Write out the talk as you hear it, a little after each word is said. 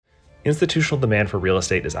Institutional demand for real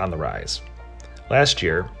estate is on the rise. Last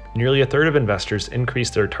year, nearly a third of investors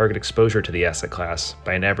increased their target exposure to the asset class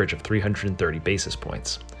by an average of 330 basis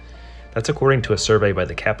points. That's according to a survey by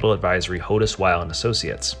the capital advisory Hodis Weil &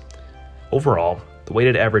 Associates. Overall, the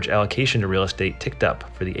weighted average allocation to real estate ticked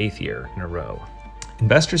up for the 8th year in a row.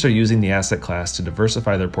 Investors are using the asset class to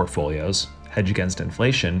diversify their portfolios, hedge against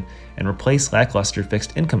inflation, and replace lackluster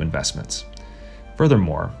fixed income investments.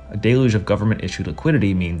 Furthermore, a deluge of government-issued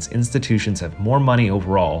liquidity means institutions have more money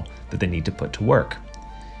overall that they need to put to work.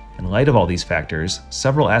 In light of all these factors,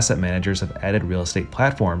 several asset managers have added real estate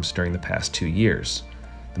platforms during the past 2 years.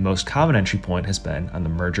 The most common entry point has been on the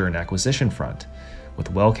merger and acquisition front,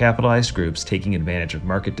 with well-capitalized groups taking advantage of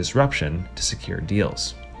market disruption to secure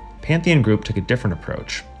deals. Pantheon Group took a different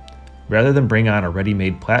approach. Rather than bring on a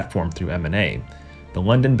ready-made platform through M&A, the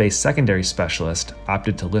London-based secondary specialist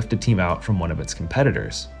opted to lift a team out from one of its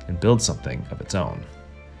competitors and build something of its own.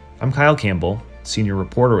 I'm Kyle Campbell, senior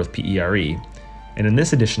reporter with PERE, and in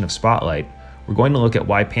this edition of Spotlight, we're going to look at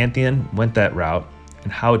why Pantheon went that route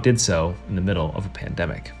and how it did so in the middle of a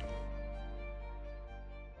pandemic.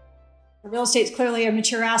 Real estate is clearly a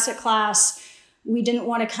mature asset class. We didn't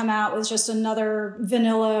want to come out with just another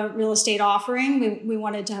vanilla real estate offering. We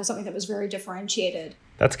wanted to have something that was very differentiated.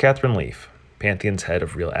 That's Catherine Leaf, Pantheon's head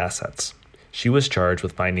of real assets. She was charged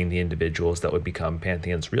with finding the individuals that would become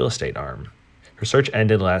Pantheon's real estate arm. Her search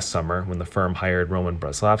ended last summer when the firm hired Roman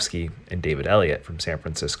Braslovsky and David Elliott from San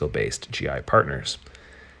Francisco-based GI Partners.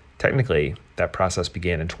 Technically, that process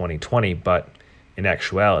began in 2020, but in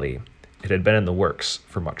actuality, it had been in the works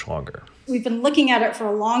for much longer. We've been looking at it for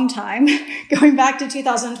a long time, going back to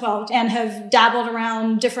 2012, and have dabbled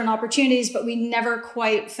around different opportunities, but we never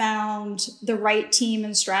quite found the right team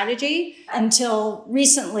and strategy until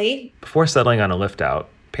recently. Before settling on a lift-out,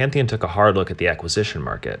 Pantheon took a hard look at the acquisition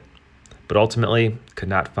market, but ultimately could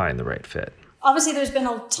not find the right fit. Obviously, there's been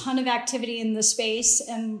a ton of activity in the space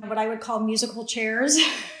and what I would call musical chairs,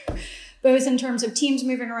 both in terms of teams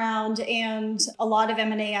moving around and a lot of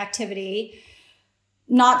M&A activity.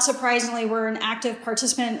 Not surprisingly, we're an active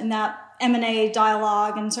participant in that M&A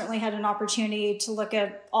dialogue and certainly had an opportunity to look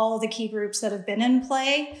at all of the key groups that have been in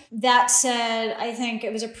play. That said, I think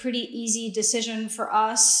it was a pretty easy decision for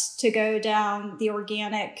us to go down the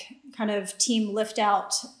organic kind of team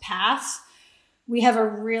lift-out path. We have a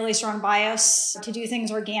really strong bias to do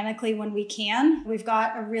things organically when we can. We've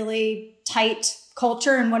got a really tight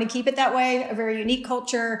culture and want to keep it that way, a very unique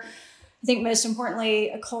culture. I think most importantly,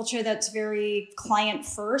 a culture that's very client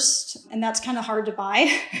first, and that's kind of hard to buy.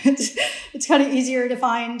 It's kind of easier to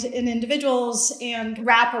find in individuals and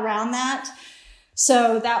wrap around that.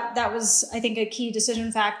 So that was, I think, a key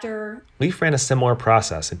decision factor. Leaf ran a similar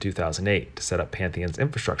process in 2008 to set up Pantheon's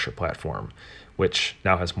infrastructure platform, which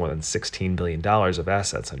now has more than $16 billion of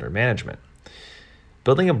assets under management.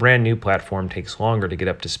 Building a brand new platform takes longer to get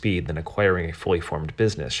up to speed than acquiring a fully formed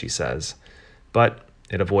business, she says, but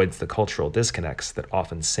it avoids the cultural disconnects that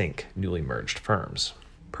often sink newly merged firms.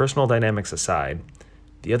 Personal dynamics aside,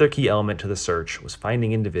 the other key element to the search was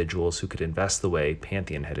finding individuals who could invest the way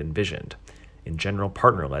Pantheon had envisioned, in general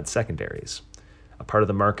partner-led secondaries, a part of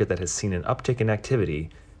the market that has seen an uptick in activity,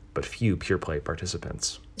 but few pure-play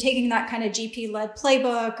participants. Taking that kind of GP-led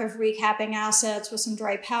playbook of recapping assets with some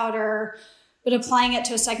dry powder, but applying it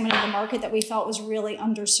to a segment of the market that we felt was really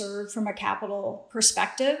underserved from a capital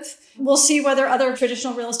perspective. We'll see whether other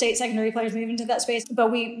traditional real estate secondary players move into that space,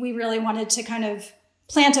 but we really wanted to kind of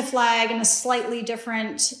plant a flag in a slightly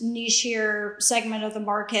different nichier segment of the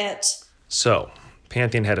market. So,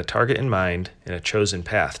 Pantheon had a target in mind and a chosen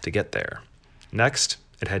path to get there. Next,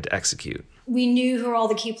 it had to execute. We knew who all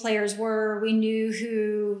the key players were. We knew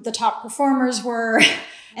who the top performers were.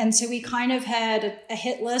 And so we kind of had a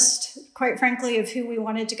hit list, quite frankly, of who we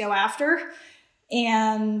wanted to go after.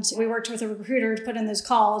 And we worked with a recruiter to put in those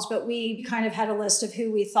calls, but we kind of had a list of who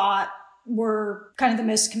we thought were kind of the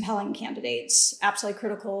most compelling candidates. Absolutely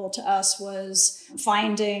critical to us was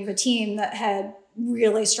finding a team that had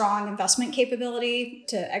really strong investment capability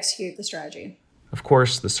to execute the strategy. Of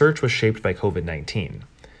course, the search was shaped by COVID-19.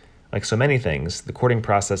 Like so many things, the courting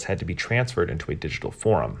process had to be transferred into a digital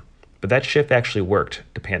forum. But that shift actually worked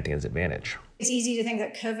to Pantheon's advantage. It's easy to think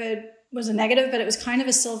that COVID was a negative, but it was kind of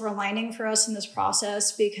a silver lining for us in this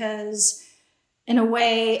process because in a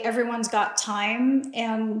way, everyone's got time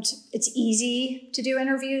and it's easy to do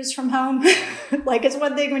interviews from home. Like it's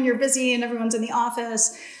one thing when you're busy and everyone's in the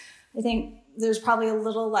office. I think there's probably a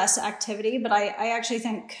little less activity, but I actually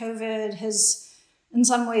think COVID has in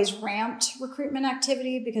some ways ramped recruitment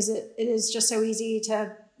activity because it is just so easy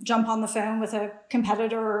to jump on the phone with a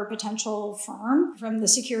competitor or a potential firm from the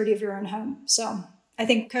security of your own home. So I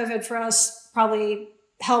think COVID for us probably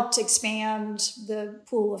helped expand the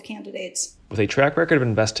pool of candidates. With a track record of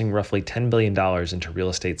investing roughly $10 billion into real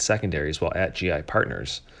estate secondaries while at GI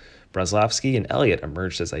Partners, Brozlovsky and Elliott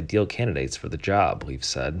emerged as ideal candidates for the job, Leaf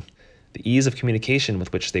said. The ease of communication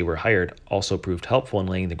with which they were hired also proved helpful in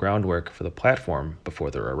laying the groundwork for the platform before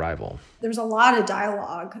their arrival. There was a lot of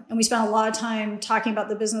dialogue, and we spent a lot of time talking about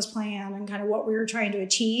the business plan and kind of what we were trying to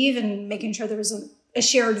achieve and making sure there was a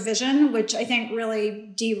shared vision, which I think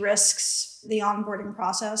really de-risks the onboarding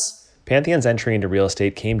process. Pantheon's entry into real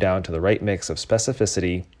estate came down to the right mix of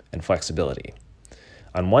specificity and flexibility.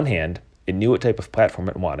 On one hand, it knew what type of platform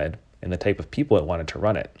it wanted and the type of people it wanted to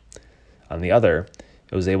run it. On the other,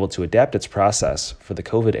 it was able to adapt its process for the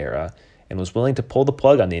COVID era and was willing to pull the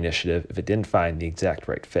plug on the initiative if it didn't find the exact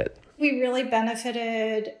right fit. We really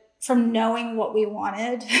benefited from knowing what we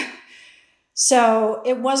wanted. So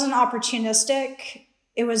it wasn't opportunistic.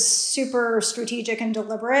 It was super strategic and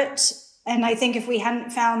deliberate. And I think if we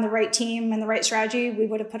hadn't found the right team and the right strategy, we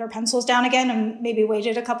would have put our pencils down again and maybe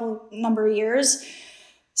waited a number of years.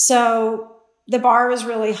 So the bar was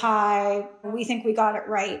really high. We think we got it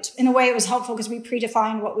right. In a way, it was helpful because we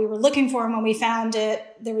predefined what we were looking for. And when we found it,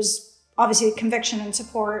 there was obviously conviction and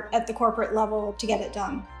support at the corporate level to get it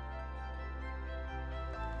done.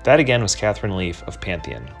 That again was Catherine Leaf of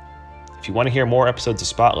Pantheon. If you want to hear more episodes of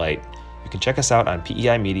Spotlight, you can check us out on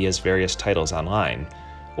PEI Media's various titles online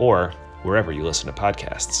or wherever you listen to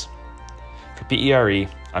podcasts. For PERE,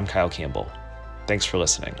 I'm Kyle Campbell. Thanks for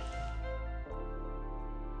listening.